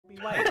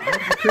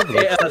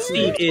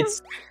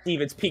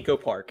Steve, it's Pico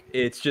Park.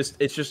 It's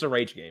just a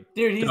rage game.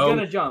 Dude, he's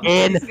gonna jump.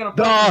 In he's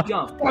gonna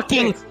jump.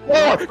 Fucking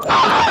floor.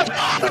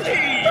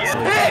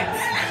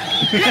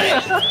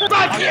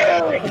 Fuck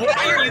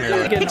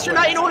you! Picks, you're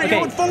not in order. You're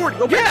going forward.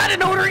 You're not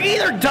in order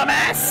either,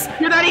 dumbass.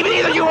 You're not even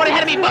either. You went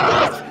ahead of me.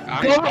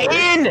 Go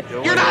in.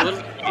 You're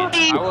not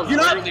funny. You're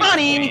not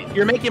funny.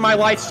 You're making my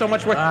life so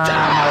much worse.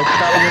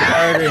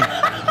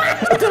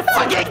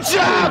 Fucking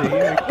jump!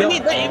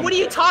 What are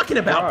you talking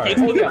about,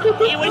 Pico?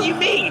 What do you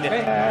mean?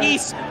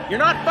 You're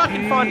not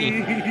fucking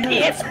funny.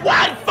 It's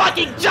one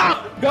fucking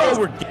jump! Go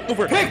over.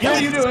 Pick, what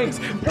are you doing?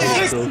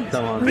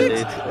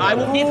 I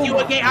will give you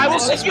a game. I will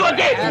give you a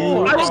game.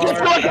 I will give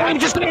you a game.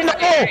 Just in the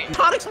hole.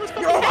 Tonic's on his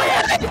fucking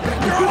head.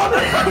 You're on the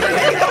fucking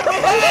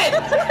head.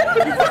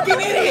 You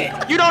fucking idiot.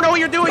 You don't know what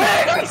you're doing.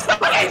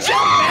 Fucking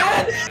jump,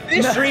 man.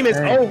 This stream is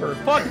over.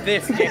 Fuck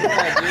this game.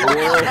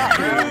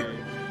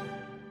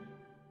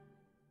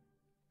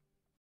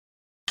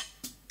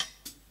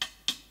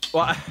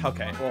 Well,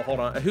 okay. Well,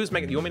 hold on. Who's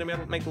making? You want me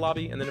to make the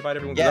lobby and then invite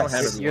everyone? Yes, I don't have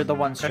everyone. You're the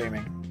one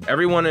streaming.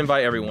 Everyone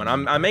invite everyone.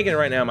 I'm making it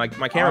right now. My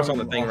camera's on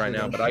the thing right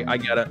now, but I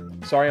get it.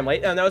 Sorry, I'm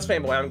late. No, it's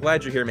Fanboy. I'm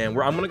glad you're here, man.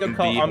 I'm gonna go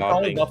call. I'm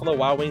calling Buffalo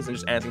Wild Wings and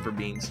just asking for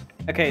beans.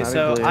 Okay,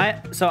 so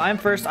I'm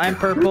first. I'm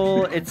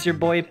purple. It's your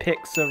boy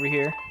Pix over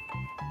here.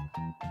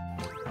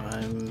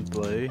 I'm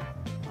blue.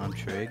 I'm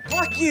Trig.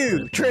 Fuck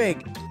you,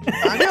 Trig.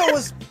 I knew it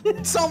was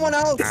someone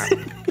else.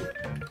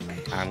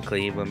 I'm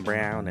Cleveland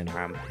Brown and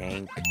I'm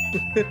pink.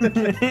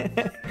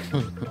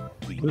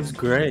 Who's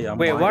gray?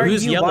 Wait, why are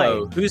Who's you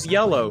yellow? white? Who's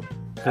yellow?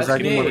 Because I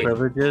get more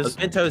privileges.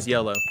 Bentoe's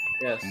yellow.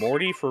 Yes.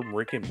 Morty from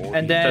Rick and Morty.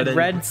 And then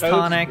red's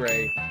tonic.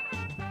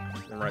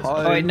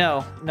 Oh wait,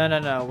 no.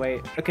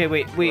 Wait. Okay,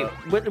 wait.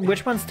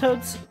 Which one's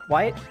Toad's?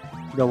 White?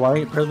 The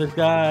white privileged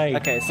guy.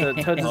 Okay, so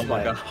Toad's is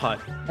white. Oh my god.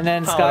 And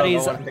then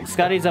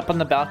Scotty's up on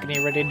the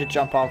balcony, ready to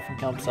jump off and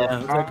kill himself.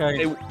 Yeah,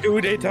 okay.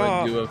 Coup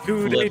d'etat!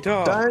 Coup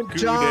d'etat! Don't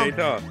jump!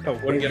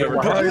 Get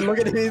over. Look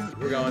at his.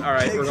 We're going. All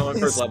right, we're going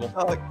first level.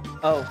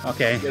 Oh.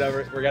 Okay. Get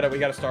over. We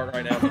gotta start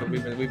right now.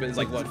 We've been. It's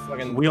like what?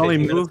 Fucking. We only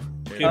moved.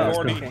 Rick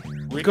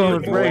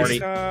and Morty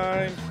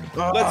time.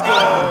 Let's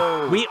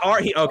go! We are.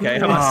 Okay.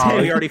 I'm gonna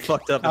say we already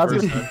fucked up the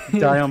first time.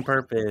 Die on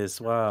purpose.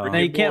 Wow. No,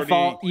 you can't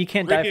fall. You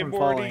can't die from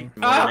falling.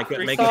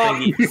 Make a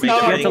thingy. We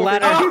have to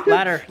ladder.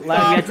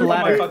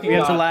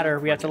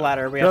 We have to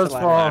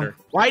ladder.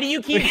 Why do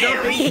you keep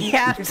jumping? We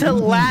have to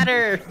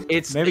ladder.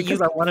 It's maybe because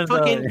I wanted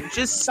fucking to.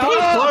 just stay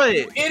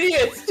put.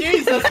 Idiots!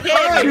 Jesus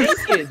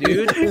Christ,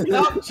 dude!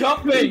 Stop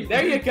jumping!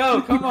 There you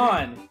go. Come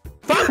on.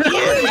 Fuck you!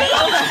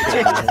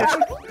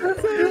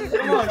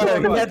 Come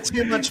on. You got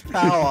too much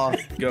power.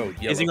 Go.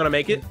 Is he gonna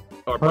make it?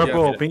 Or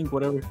Purple, pink,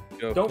 whatever.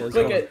 Don't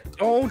click it.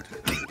 Don't.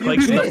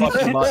 Click the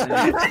fucking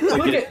button.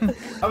 Click it.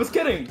 I was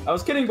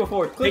kidding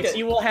before. Click Pix, it.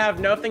 you will have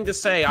nothing to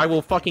say. I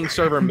will fucking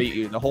server meet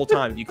you the whole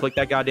time if you click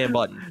that goddamn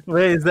button.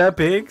 Wait, is that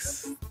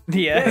Pix?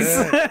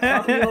 Yes.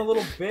 Stop being a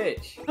little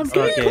bitch.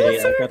 Okay,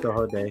 I got the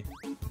whole day.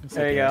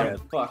 There you go.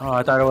 Fuck. Oh,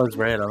 I thought it was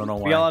red. I don't know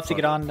why. We all have to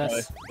get on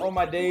this. Oh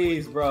my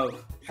days, bro.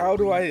 How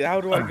do I go?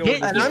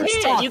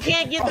 You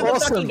can't get to the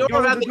fucking door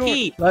without the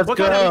key. Let's what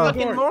go. kind of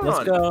fucking moron?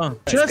 Let's go.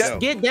 Just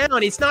get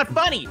down. It's not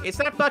funny. It's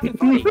not fucking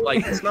funny.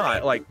 Like it's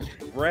not. Like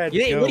Red.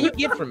 what do you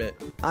get from it?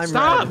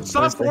 Stop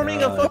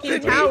forming a fucking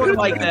tower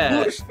like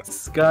that.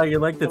 Scott, you're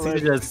like the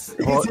teacher that's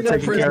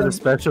taking care of the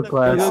special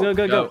class.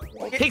 Go.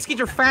 Pix, get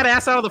your fat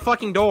ass out of the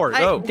fucking door.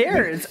 Go.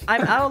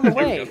 I'm out of the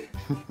way.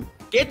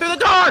 Get through the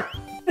door.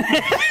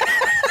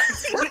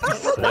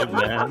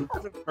 Man.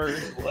 It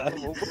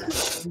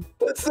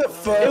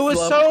was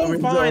so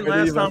fine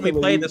last time we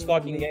played this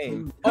fucking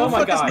game. Oh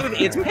my god.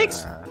 It's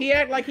Pix. He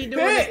acted like he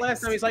doing this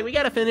last time. He's like, we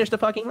gotta finish the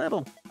fucking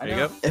level. There you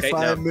go. If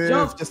I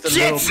move just a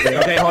Shit. little bit.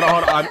 Okay, hold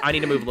on. I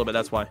need to move a little bit.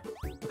 That's why.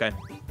 Okay.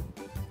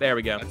 There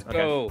we go. Let's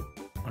go.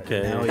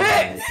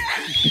 Okay.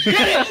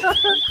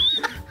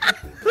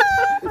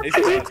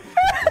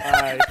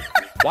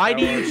 Why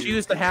do you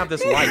choose to have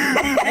this life?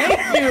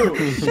 Thank you.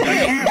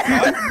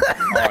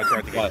 Oh, I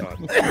tried to get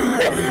on.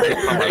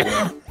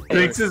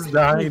 Pix is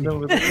dying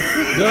over there.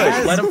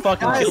 Good. Let him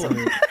fucking kill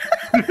him.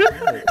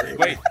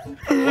 Wait,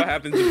 what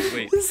happens if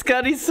wait?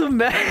 Scotty's so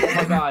mad. Oh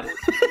my god.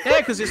 Yeah,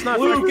 because it's not.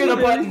 Blue, get a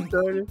button.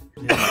 No,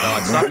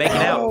 it's not making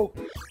out.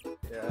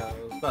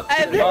 I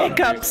have the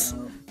hiccups.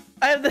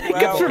 I have the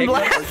hiccups from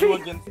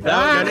laughing.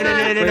 No.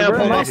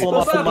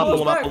 Pull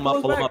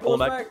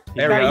him up.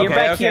 There we go. You're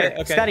back here.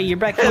 Scotty, you're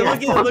back here.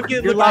 Look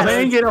at You're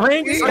laughing.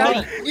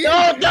 Scotty.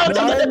 No.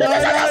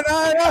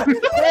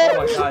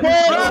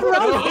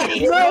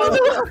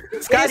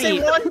 Scotty, it's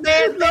a one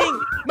man thing.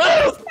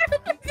 Move.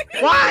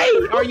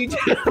 Why are you?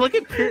 Look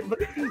at.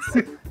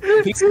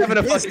 He's having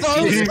a fucking.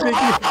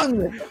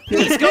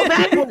 Please go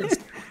backwards.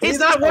 It's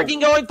not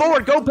working going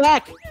forward. Go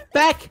back.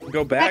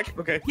 Go back?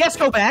 Okay. Yes,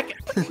 go back.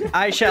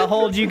 I shall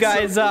hold you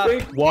guys up.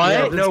 What?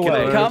 Yeah, No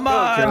way. Come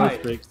on.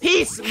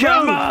 Peace.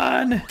 Come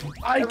on.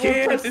 I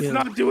can't. It's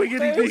not doing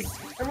anything.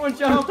 Everyone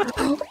jump.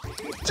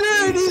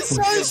 Dude, he's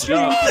so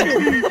strong.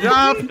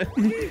 Jump.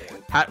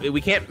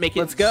 We can't make it.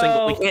 Let's go.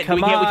 Single. We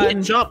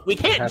can't jump. We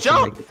can't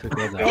jump.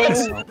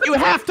 You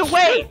have to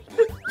wait.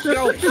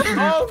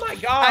 Oh my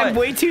god. I'm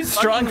way too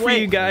strong for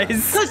you guys.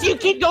 Because you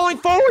keep going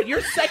forward.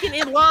 You're second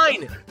in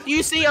line. Do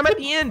you see? I'm at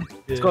the end.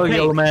 Let's go,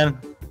 yellow man.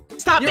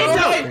 Stop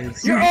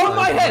it! You're on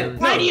my head!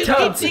 Why do you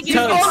keep thinking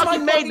you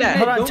fucking made that?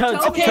 Hold on,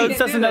 Toadz. Okay, Toadz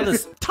doesn't know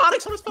this.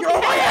 Tonic's on his fucking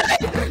head!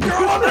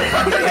 You're on my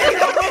fucking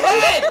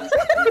head!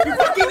 You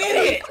fucking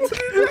idiot!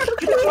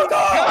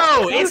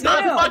 No, it's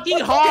not fucking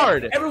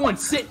hard! Everyone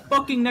sit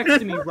fucking next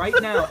to me right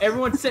now.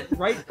 Everyone sit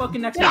right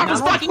fucking next to me. Get off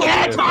his fucking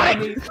head,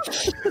 Tonic!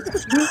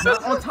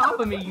 Not on top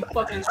of me, you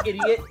fucking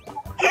idiot.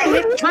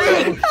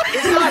 True!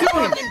 It's not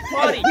fucking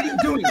funny! What are you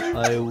doing?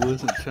 I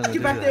wasn't trying to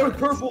Get back there with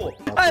purple!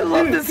 I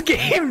love this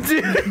game,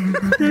 dude.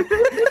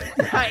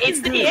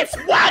 It's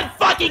one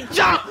fucking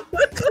jump!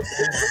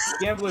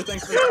 Gambler,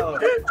 thanks for the color.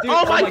 Dude,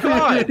 Oh my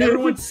god!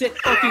 Everyone sit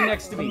fucking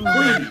next to me,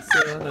 please!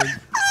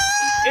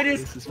 It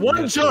is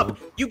one jump!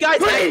 You guys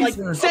act like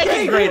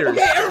second graders!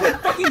 Okay, everyone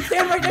fucking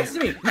stand right next to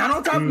me! Not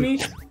on top of me!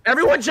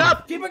 Everyone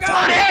jump! Keep it going!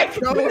 Tonic!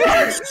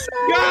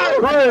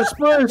 Go!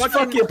 Spurs,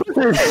 fuck you.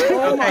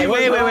 Okay,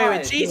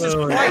 wait. Jesus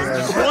Christ,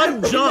 just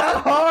one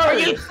jump! Are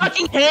you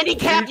fucking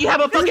handicapped? You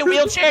have a fucking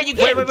wheelchair, you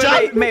can't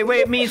jump!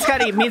 Wait, me and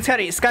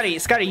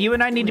Scotty, you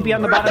and I need to be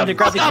on the bottom to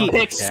grab the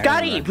key.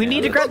 Scotty, we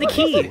need to grab the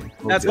key.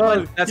 That's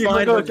fine, that's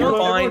fine, we're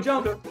fine.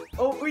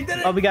 Oh, we did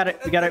it! Oh, we got it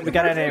anyway. We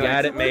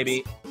got it,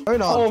 maybe.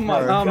 Oh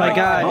my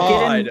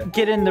god,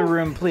 get in the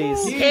room,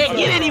 please. You can't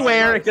get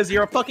anywhere because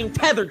you're fucking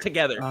tethered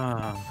together.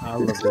 I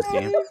love this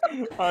game.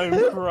 I'm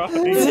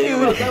crying.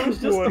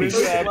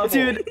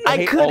 Dude,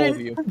 I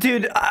couldn't.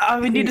 Dude, I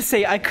would need to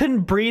say I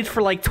couldn't breathe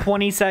for like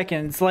 20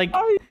 seconds. Like,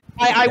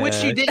 I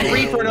wish you didn't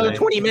breathe for another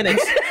 20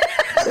 minutes.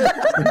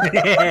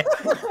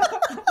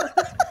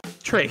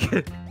 Trick.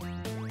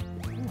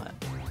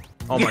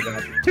 Oh my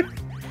god.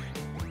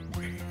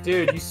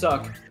 Dude, you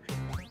suck.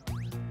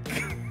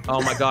 Oh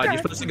my god, you're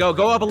supposed to go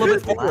up a little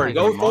bit forward.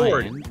 Go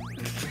forward.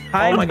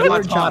 Oh my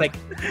god, Tonic.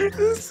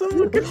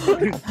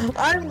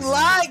 I'm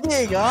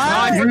lagging. No,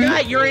 I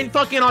forgot. You're in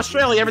fucking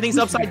Australia. Everything's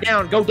upside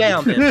down. Go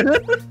down then.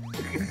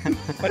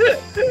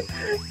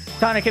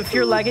 Tonic, if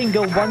you're lagging,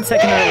 go 1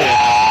 second earlier.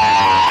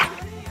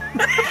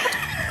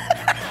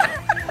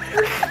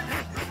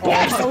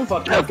 Oh my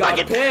fucking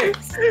god,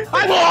 pigs!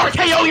 I will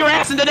RKO your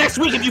ass in the next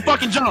week if you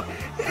fucking jump.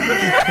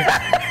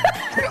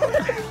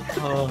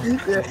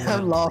 Yeah,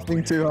 I'm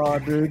laughing too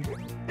hard, dude.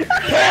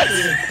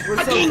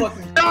 We're so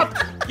fucking... Stop!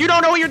 You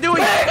don't know what you're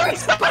doing.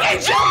 Stop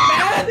fucking jump,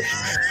 man!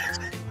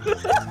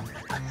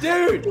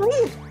 Dude!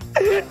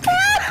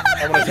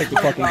 I'm gonna take the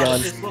fucking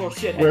gun. This little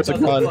shithead Where's a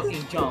doesn't gun?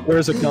 fucking jump.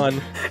 Where's a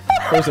gun?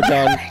 Where's a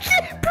gun?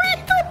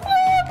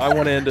 I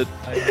want to end it.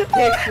 Pigs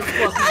are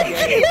fucking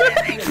gay.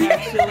 You're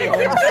actually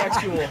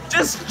homosexual.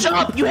 Just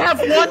jump. You have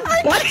one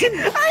button.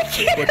 I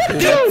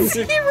can't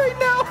see right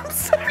now. I'm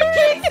sorry. I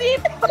can't see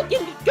it.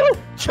 Fucking go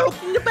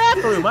choke in the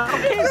bathroom. I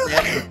don't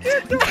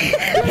care.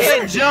 You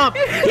can't jump.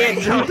 You can't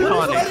jump on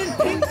What it. is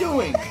Pink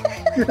doing?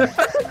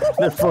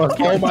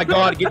 Oh my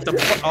god, get the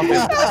fuck off me.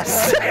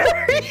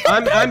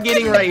 I'm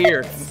getting right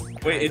here.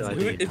 Wait,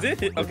 is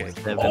it? Okay.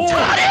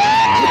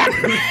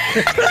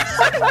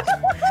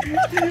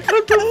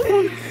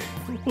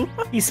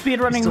 He's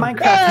speedrunning Minecraft, my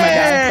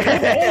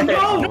guy.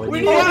 Oh no! We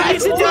need I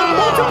need to do it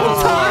multiple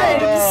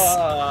times.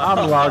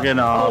 I'm logging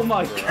Oh off.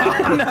 my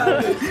god!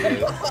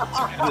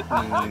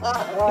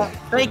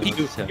 Thank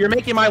you. You're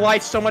making my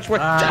life so much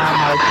worse.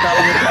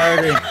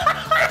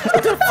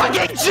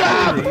 Fucking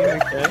jump!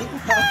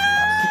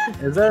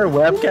 Is there a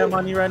webcam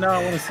on you right now?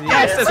 I want to see.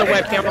 Yes, there's a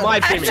webcam. I'm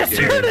live I streaming. just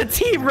heard a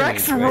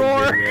T-Rex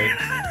roar.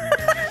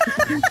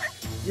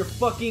 Your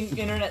fucking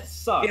internet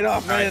sucks. Get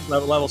off, man.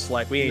 Level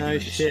select. We ain't No doing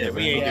this shit, shit.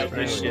 We ain't Yeah,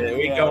 doing this yeah, shit.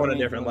 We yeah, going we a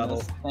different ain't doing level.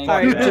 this. Thank All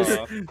right,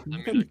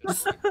 God.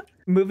 just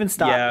move and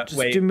stop. Yeah, just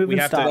wait. do move We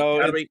and have stop. to.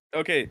 No, How do we?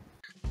 okay.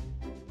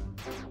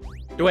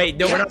 Wait,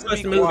 no, we're not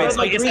supposed to move. It's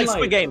like Green light.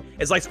 Squid Game.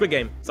 It's like Squid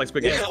Game. It's like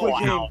Squid Game.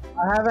 Wow.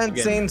 I haven't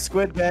seen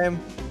Squid Game.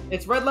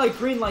 It's red light,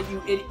 green light,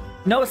 you idiot.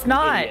 No, it's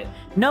not. Idiot.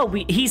 No,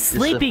 he's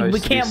sleeping. We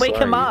can't wake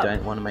him up. You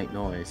don't want to make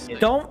noise.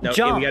 Don't No,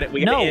 jump. we got it.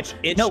 No, inch.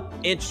 no.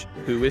 Inch.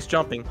 Who is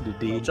jumping?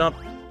 D. Jump.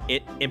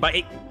 In by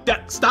 8.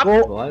 Stop.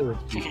 Well, I would.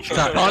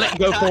 Stop. Tonic,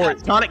 go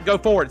forward. Tonic, go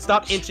forward.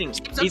 Stop inching.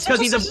 He's because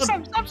he's a.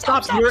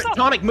 Stop. You're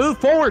Tonic. Move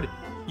forward.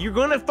 You're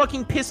gonna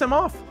fucking piss him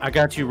off. I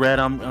got you, Red.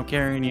 I'm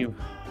carrying you.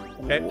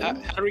 Okay. How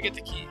do we get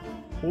the key?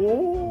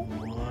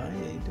 Why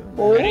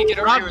How do you get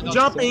over Stop here without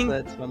jumping.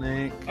 That's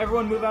funny.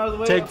 Everyone move out of the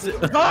way. Take.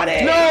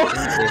 Tonic. No.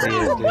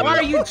 Why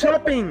are you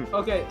jumping?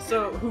 Okay,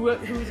 so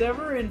who's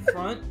ever in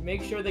front,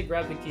 make sure they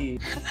grab the key.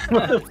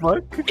 What the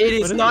fuck? It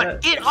is not.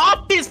 that? Get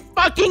off his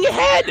fucking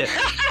head.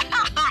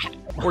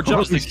 Or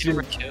jump.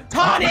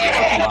 Tonic.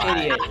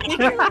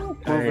 Idiot.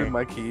 Hey,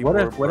 my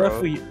keyboard. what if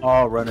we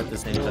all run at the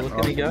same time? Look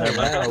at me go. never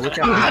mind. Wow, look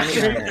at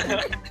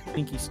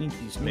me. Sneaky,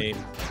 mate.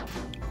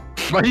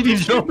 Why did you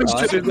jump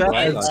into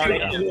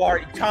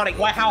that? Tonic,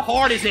 how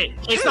hard is it?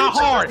 It's not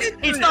hard.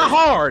 It's not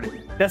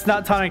hard. That's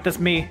not Tonic. That's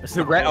me.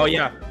 Oh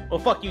yeah. Well,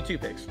 fuck you too,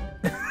 Pix.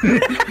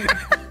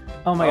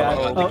 Oh my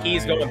god. The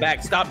key's going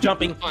back. Stop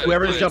jumping.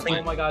 Whoever's jumping.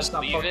 Oh my god,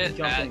 stop fucking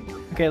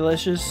jumping. Okay,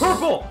 let's just.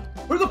 Purple!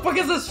 Who the fuck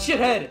is this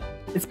shithead?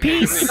 It's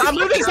peace. Stop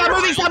moving! Stop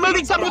moving! Stop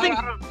moving! Stop moving!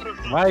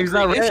 Why is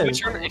that red?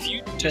 If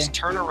you just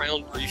turn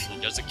around briefly,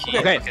 there's a key.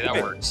 Okay,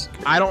 that works.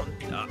 I don't.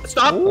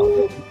 Stop!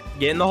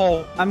 Get in the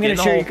hole. I'm gonna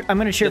share. I'm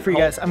gonna share for you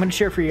guys. I'm gonna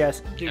share for you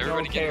guys. Dude, no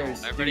Everybody one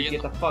cares. Everybody Dude,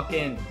 get the fuck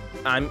in.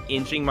 I'm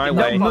inching my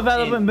No, way. move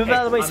out of the way. Move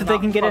out of the way so they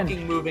can get in.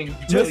 I'm moving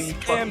until you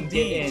Just fucking spam get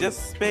D. in.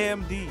 Just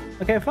spam D.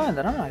 Okay, fine.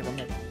 Then I'm not gonna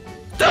make.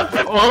 Go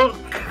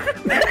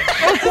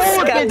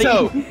forward,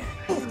 Pinto!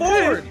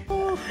 Forward!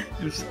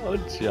 Just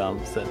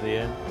jumps at the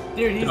end.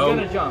 Dude, he's Go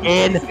gonna jump.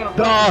 in He's gonna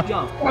the fucking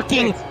jump.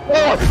 fucking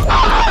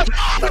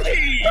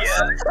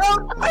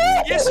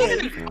Yes,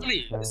 it's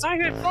funny. It's not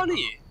even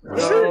funny.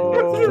 It's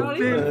not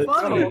even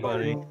funny.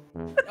 Funny.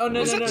 Oh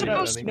no It's no no not no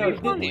supposed to no! be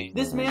funny.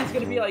 This man's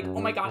gonna be like,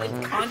 oh my god,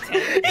 it's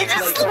content. He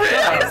just Like,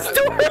 slammed his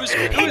door.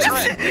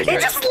 He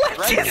just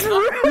left his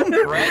room.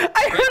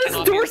 I heard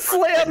his door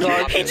slam.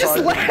 He just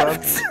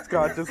left.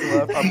 Scott just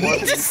left. I'm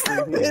watching the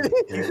screen.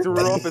 He threw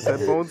off his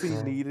headphones. He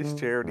needed his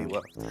chair and he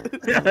left.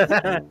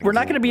 We're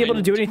not gonna be able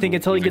to do anything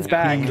until he gets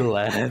back. He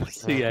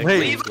left. He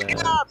Leave actually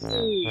it left.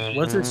 up.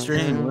 What's a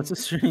stream? What's a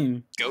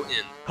stream? Go in.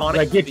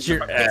 Like, get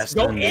your ass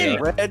Go in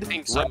in. there. Red,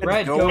 Think so.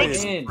 Red, go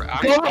in. Go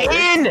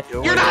in!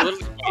 You're not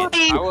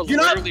funny! You're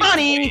not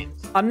funny!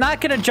 I'm not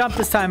gonna jump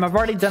this time. I've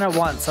already done it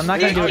once. I'm not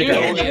gonna do it Get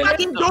again. in the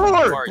fucking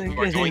door! You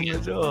are going in.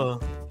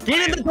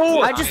 Get in the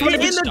door! I just want to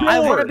Get be. in the I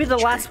want to door! be the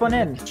last one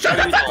in. Shut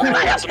the fuck up!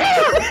 I don't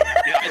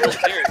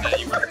care that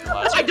you were the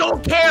last I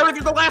don't care if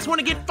you're the last one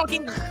to get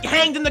fucking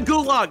hanged in the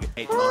gulag!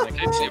 Hey, Tonic.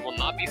 It will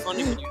not be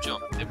funny when you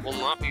jump. It will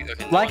not be.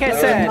 Okay, Like I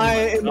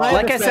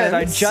said,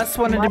 I just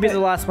wanted to be the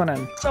last one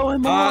in. So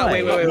am I.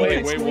 Wait,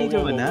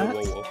 doing that?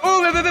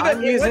 Oh, wait,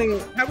 I'm using.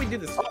 How we do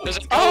this? There's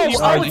a Oh, key.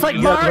 it's like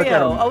you gotta look at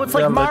Mario. him. Oh, it's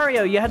like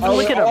Mario. You had to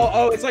look at him.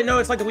 Oh, it's like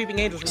it's like the Weeping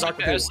Angels from It's like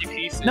Doctor the Who.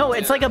 SCP thing. No,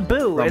 it's like a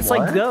Boo. From It's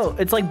like what? Go.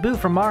 It's like Boo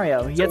from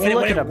Mario. You have to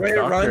look at him. When it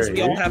runs,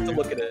 we all Doctor, have to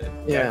look at it.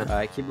 Yeah.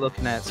 I keep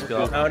looking at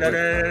Scott. Oh,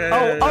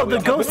 no. Oh, the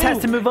ghost has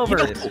to move over.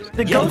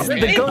 The ghost.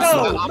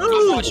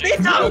 Move!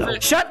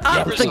 Shut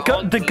up.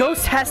 The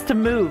ghost has to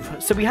move.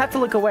 So we have to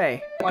look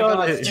away. Oh my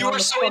god, You are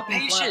so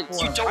impatient.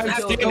 You don't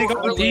have to standing go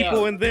on early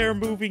people up. and they're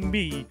moving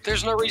me.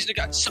 There's no reason to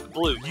go.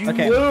 Blue.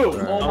 Okay.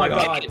 Blue! Oh my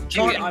god. Kick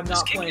John, him. I'm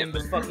Just not kick playing him.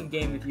 this fucking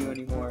game with you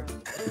anymore.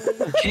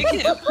 Kick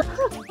him.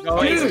 Dude,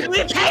 All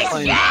the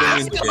time.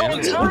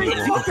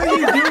 what are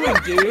you doing,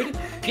 dude?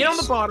 Get on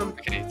the bottom.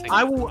 Okay, thank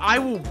I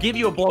will give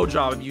you a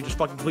blowjob if you just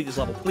fucking complete this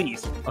level,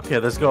 please. Okay,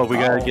 let's go. We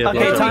gotta get.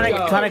 Okay, Tonic.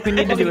 Tonic, we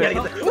need to do it.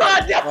 Run!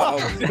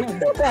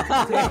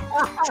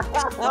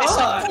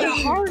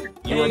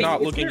 You are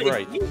not looking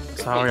right.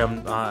 Sorry,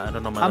 I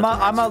don't know my.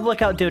 I'm on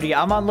lookout duty.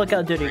 I'm on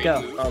lookout duty. Go.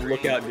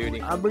 Lookout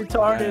duty. I'm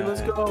retarded.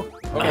 Let's go.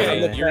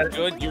 Okay, you're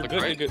good. You're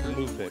good to get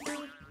move pick.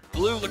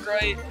 Blue, look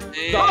right.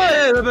 And...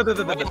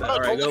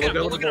 Alright, go.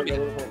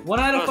 One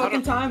at a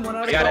fucking time, one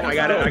at a fucking time. I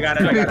got it.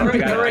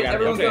 Alright,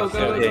 everyone go.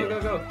 Red.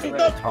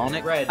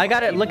 I Red.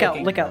 got it. Look out.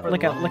 Looking. Look out.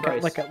 Look out. Look out.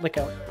 Christ. Look out. Look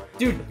out.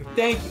 Dude,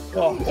 thank you.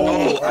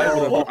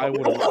 I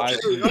would have.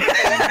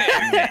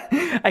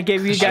 I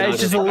gave you guys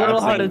just a little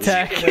heart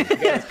attack.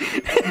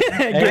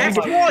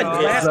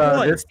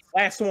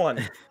 Last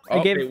one.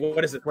 Okay,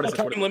 what is it?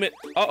 Time limit.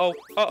 Uh-oh.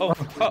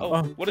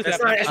 What is It's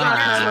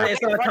that?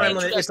 not a time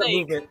limit. It's a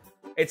movement.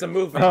 It's a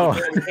movement. Oh.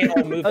 You can't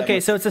all move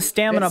Okay, so it's a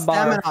stamina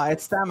bar.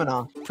 It's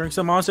stamina. Drink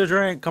some monster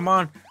drink. Come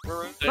on.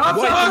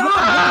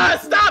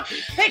 Stop!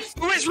 Pix!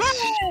 Who is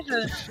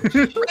red?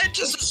 Red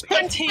just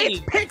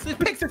sprinting. Pix!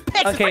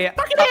 Okay.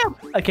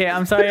 Okay,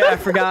 I'm sorry, I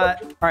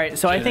forgot. All right,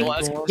 so I think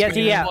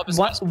yeah.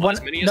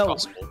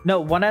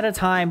 One at a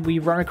time. We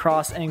run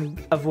across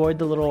and avoid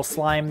the little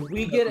slime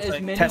We get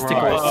as many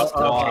testicles.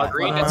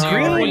 Green, it's you.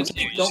 Green. Green, it's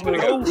you. You just gotta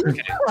go.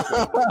 Okay.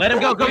 Let him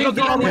go. Go all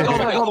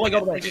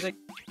the way.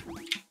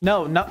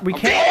 No, we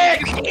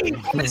can't.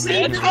 What is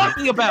he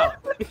talking about?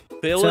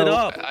 Fill So- it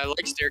up. I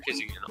like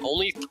staircasing.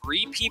 Only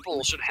 3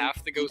 people should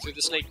have to go through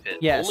the snake pit.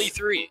 Yes. Only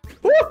 3.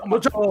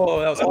 Oh,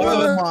 that was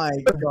My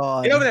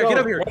God. Get over there. Get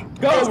over here.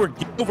 Get over.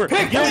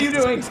 Pick, what are you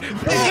doing?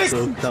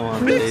 So come on,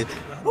 please.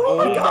 Oh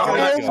my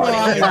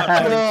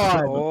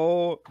God.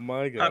 Oh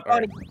my Not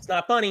funny. It's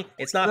not funny.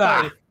 It's not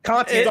funny.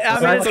 Content.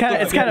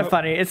 It's kind of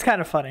funny. It's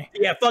kind of funny.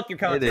 Yeah, fuck your It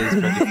content. is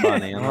pretty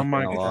funny. I'm Oh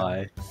my not gonna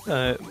lie.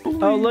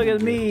 Oh, look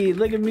at me.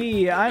 Look at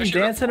me. I'm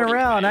dancing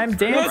around. I'm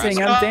dancing.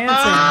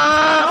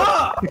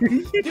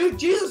 Dude,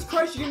 Jesus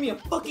Christ, you give me a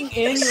fucking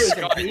aneurysm,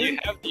 Scott, you dude.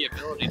 have the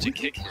ability to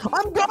kick him.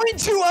 I'm going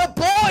to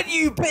abort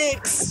you,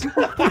 Pix.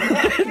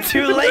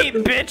 Too late,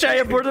 bitch. I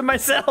aborted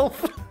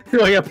myself.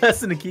 Oh yeah,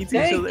 passing the key to each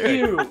Thank other.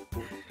 you.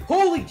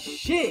 Holy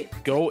shit!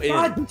 Go in.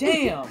 God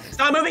damn!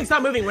 Stop moving,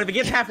 stop moving. When it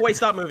gets halfway,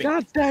 stop moving.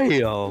 God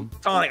damn.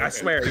 Tonic, I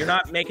swear, you're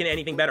not making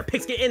anything better.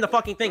 Pix, get in the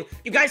fucking thing.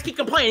 You guys keep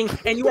complaining,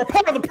 and you are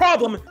part of the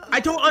problem. I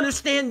don't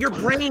understand your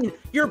brain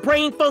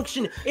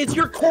function. Is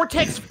your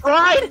cortex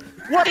fried?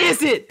 What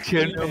is it?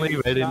 Genuinely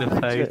ready to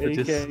fight.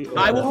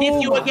 I will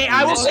give you a game.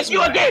 I will give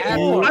you a game. I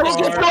will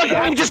give you a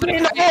game. Just get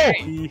in the hole.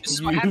 This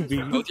is what happens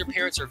when both your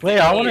parents are. Wait,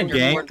 I want a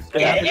game.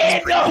 Get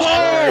in the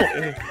hole.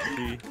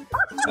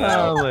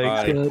 Oh my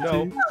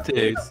god.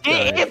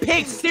 It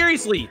Pix,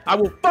 seriously. I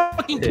will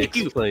fucking kick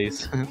you.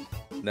 Please.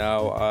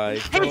 Now I.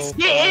 Pix,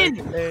 get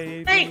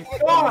in. Thank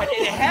God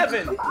in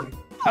heaven.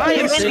 I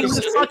am ending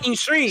this fucking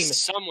stream.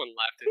 Someone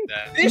left it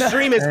that. This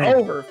stream is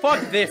over.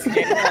 Fuck this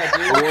game.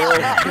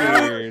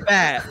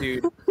 That,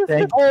 dude.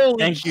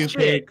 Thank you,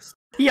 Pix.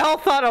 Y'all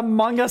thought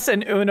Among Us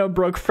and Uno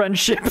broke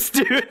friendships,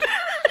 dude.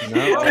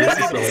 No, this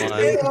is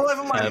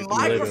the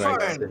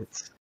microphone.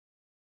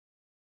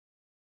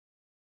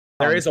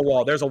 There is a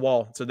wall. There's a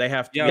wall. So they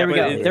have to. There we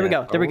go. There we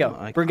go. There we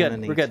go. We're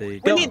good. We're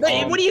good.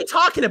 What are you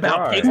talking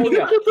about, Pix? What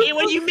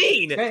do you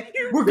mean?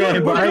 We're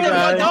good.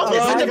 Don't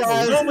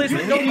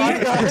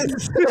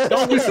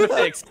listen to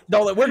Pix.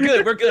 We're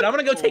good. We're good. I'm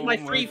gonna go take my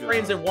 3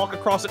 friends and walk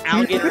across an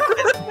alligator.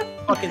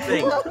 Fucking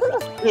thing.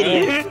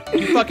 Idiot.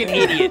 You fucking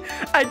idiot.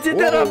 I did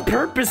that on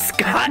purpose,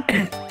 Scott.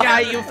 Yeah,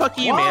 you fuck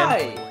you,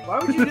 man. Why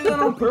would you do that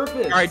on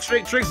purpose? All right,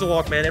 Trig's the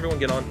walk, man. Everyone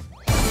get on.